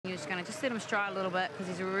just going to just let him stride a little bit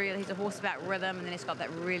because he's a horse about rhythm, and then he's got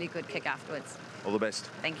that really good kick afterwards. All the best.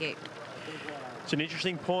 Thank you. It's an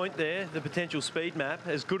interesting point there, the potential speed map.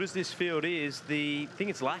 As good as this field is, the thing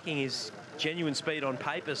it's lacking is genuine speed on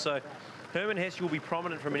paper. So Herman Hesse will be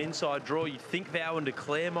prominent from an inside draw. You'd think Vow and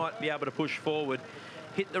Declare might be able to push forward.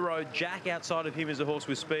 Hit the Road Jack outside of him is a horse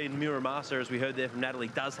with speed. Muramasa, as we heard there from Natalie,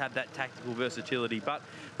 does have that tactical versatility. But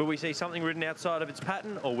will we see something ridden outside of its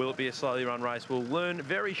pattern, or will it be a slowly run race? We'll learn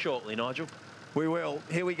very shortly, Nigel. We will.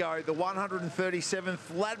 Here we go. The 137th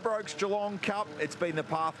Ladbrokes Geelong Cup. It's been the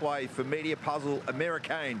pathway for Media Puzzle,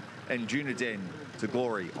 Americain and Dunedin to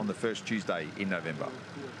glory on the first Tuesday in November.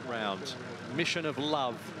 Round. Mission of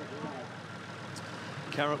Love.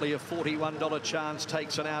 Currently a $41 chance,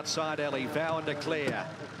 takes an outside alley. Vow and Declare.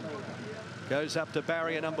 Goes up to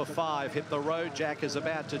barrier number 5. Hit the Road Jack is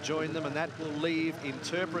about to join them, and that will leave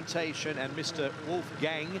Interpretation and Mr.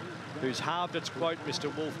 Wolfgang, who's halved its quote,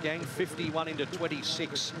 Mr. Wolfgang, 51 into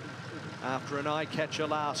 26 after an eye-catcher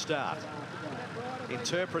last start.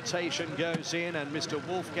 Interpretation goes in, and Mr.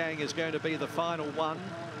 Wolfgang is going to be the final one.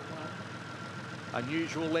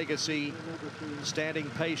 Unusual Legacy standing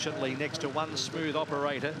patiently next to One Smooth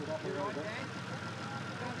Operator.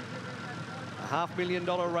 A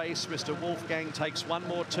 $500,000 race. Mr. Wolfgang takes one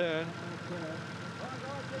more turn.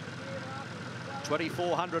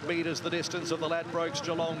 2,400 metres the distance of the Ladbrokes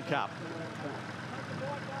Geelong Cup.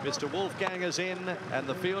 Mr. Wolfgang is in and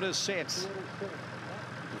the field is set.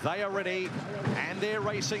 They are ready and they're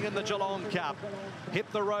racing in the Geelong Cup. Hit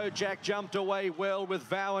the Road Jack jumped away well with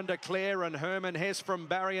Vow and Declare, and Herman Hesse from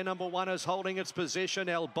barrier number 1 is holding its position.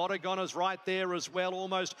 El Bodegon is right there as well,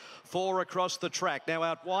 almost 4 across the track. Now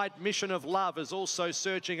out wide, Mission of Love is also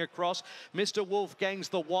searching across. Mr. Wolfgang's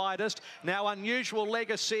the widest. Now Unusual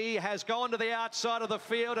Legacy has gone to the outside of the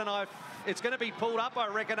field, and it's going to be pulled up, I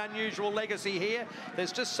reckon, Unusual Legacy here.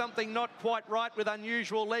 There's just something not quite right with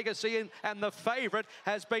Unusual Legacy, and the favourite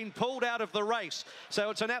has been pulled out of the race. So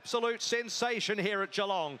it's an absolute sensation here at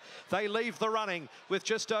Geelong. They leave the running with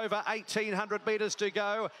just over 1,800 metres to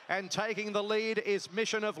go, and taking the lead is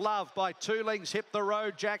Mission of Love by 2 lengths. Hit the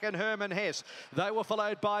Road Jack and Herman Hesse. They were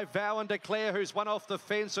followed by Vow and Declare, who's one off the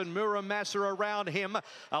fence, and Muramasa around him.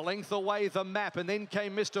 A length away the Map, and then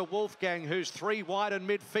came Mr. Wolfgang, who's 3 wide in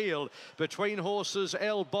midfield. Between horses,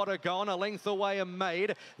 El Bodegon, a length away and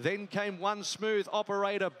Maid. Then came One Smooth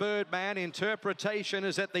Operator, Birdman. Interpretation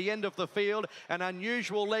is at the end of the field, and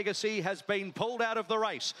Unusual Legacy has been pulled out of the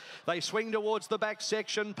race. They swing towards the back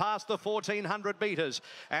section past the 1,400 metres,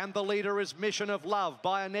 and the leader is Mission of Love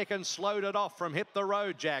by a neck, and slowed it off from Hit the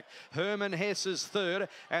Road Jack. Herman Hesse is 3rd,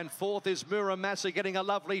 and 4th is Muramasa, getting a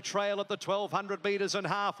lovely trail at the 1,200 metres and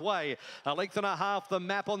halfway. A length and a half the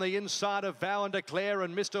Map on the inside of Vow and Declare,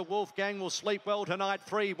 and Mr. Wolfgang will sleep well tonight,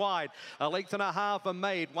 3 wide. A length and a half are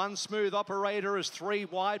Made. One Smooth Operator is 3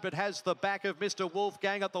 wide, but has the back of Mr.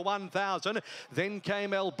 Wolfgang at the 1,000. Then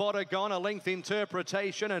came El Bodegon, a length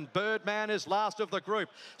Interpretation, and Birdman is last of the group.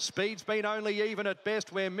 Speed's been only even at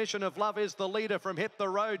best, where Mission of Love is the leader from Hit the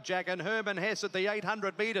Road Jack, and Herman Hesse at the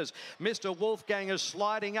 800 metres. Mr. Wolfgang is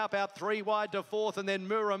sliding up out 3 wide to 4th, and then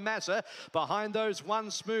Muramasa behind those. One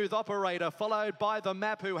Smooth Operator, followed by the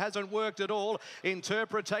Map, who hasn't worked at all.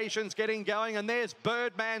 Interpretation's getting going, and there's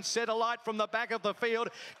Birdman set alight from the back of the field.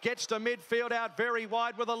 Gets to midfield out very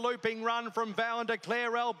wide with a looping run from Vow and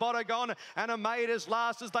Declare. El Bodegon and a Maid is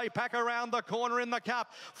last as they pack around the corner in the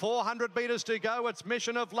Cup. 400 metres to go. It's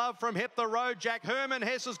Mission of Love from Hit the Road Jack. Herman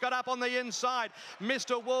Hesse has got up on the inside.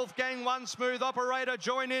 Mr. Wolfgang, One Smooth Operator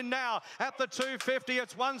join in now at the 250.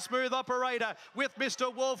 It's One Smooth Operator with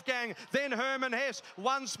Mr. Wolfgang. Then Herman Hesse.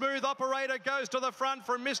 One Smooth Operator goes to the front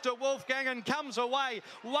from Mr. Wolfgang and comes away.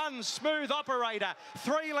 One Smooth Operator,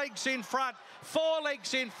 3 lengths in front, 4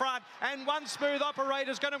 lengths in front, and One Smooth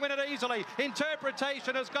Operator's going to win it easily.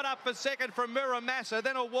 Interpretation has got up for 2nd from Muramasa,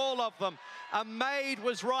 then a wall of them. A Maid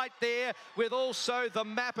was right there with also the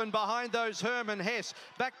Map, and behind those Herman Hesse.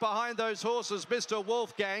 Back behind those horses, Mr.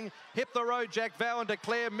 Wolfgang. Hit the Road Jack, Vow and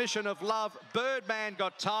Declare, Mission of Love. Birdman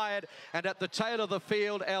got tired, and at the tail of the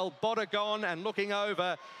field, El Bodegon, and looking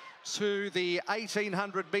over to the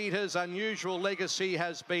 1,800 metres, Unusual Legacy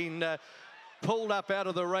has been pulled up out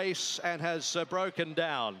of the race and has broken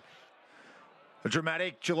down. A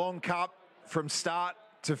dramatic Geelong Cup from start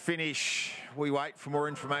to finish. We wait for more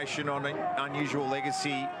information on Unusual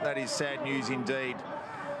Legacy. That is sad news indeed.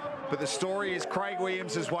 But the story is Craig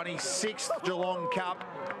Williams has won his 6th Geelong Cup.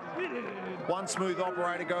 One Smooth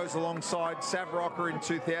Operator goes alongside Savrocker in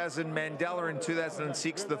 2000, Mandela in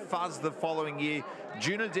 2006, The Fuzz the following year,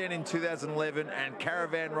 Juniden in 2011, and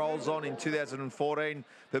Caravan rolls on in 2014.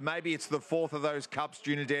 But maybe it's the fourth of those cups,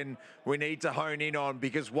 Juniden, we need to hone in on,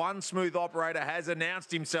 because One Smooth Operator has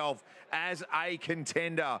announced himself as a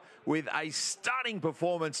contender with a stunning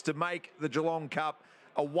performance to make the Geelong Cup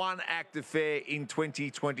a one-act affair in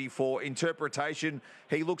 2024. Interpretation,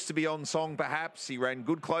 he looks to be on song perhaps. He ran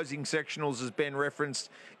good closing sectionals, as Ben referenced,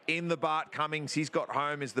 in the Bart Cummings. He's got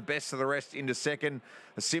home as the best of the rest into second.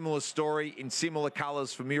 A similar story in similar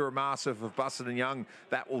colours for Muramasa of Busson and Young.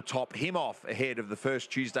 That will top him off ahead of the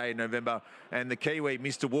first Tuesday in November. And the Kiwi,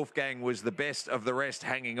 Mr. Wolfgang, was the best of the rest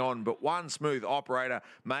hanging on. But One Smooth Operator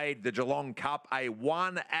made the Geelong Cup a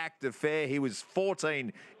one-act affair. He was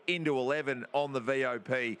 14 into 11 on the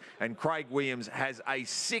VOP, and Craig Williams has a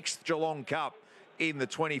sixth Geelong Cup in the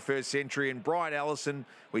 21st century. And Brian Ellison,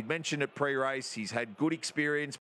 we'd mentioned it pre-race, he's had good experience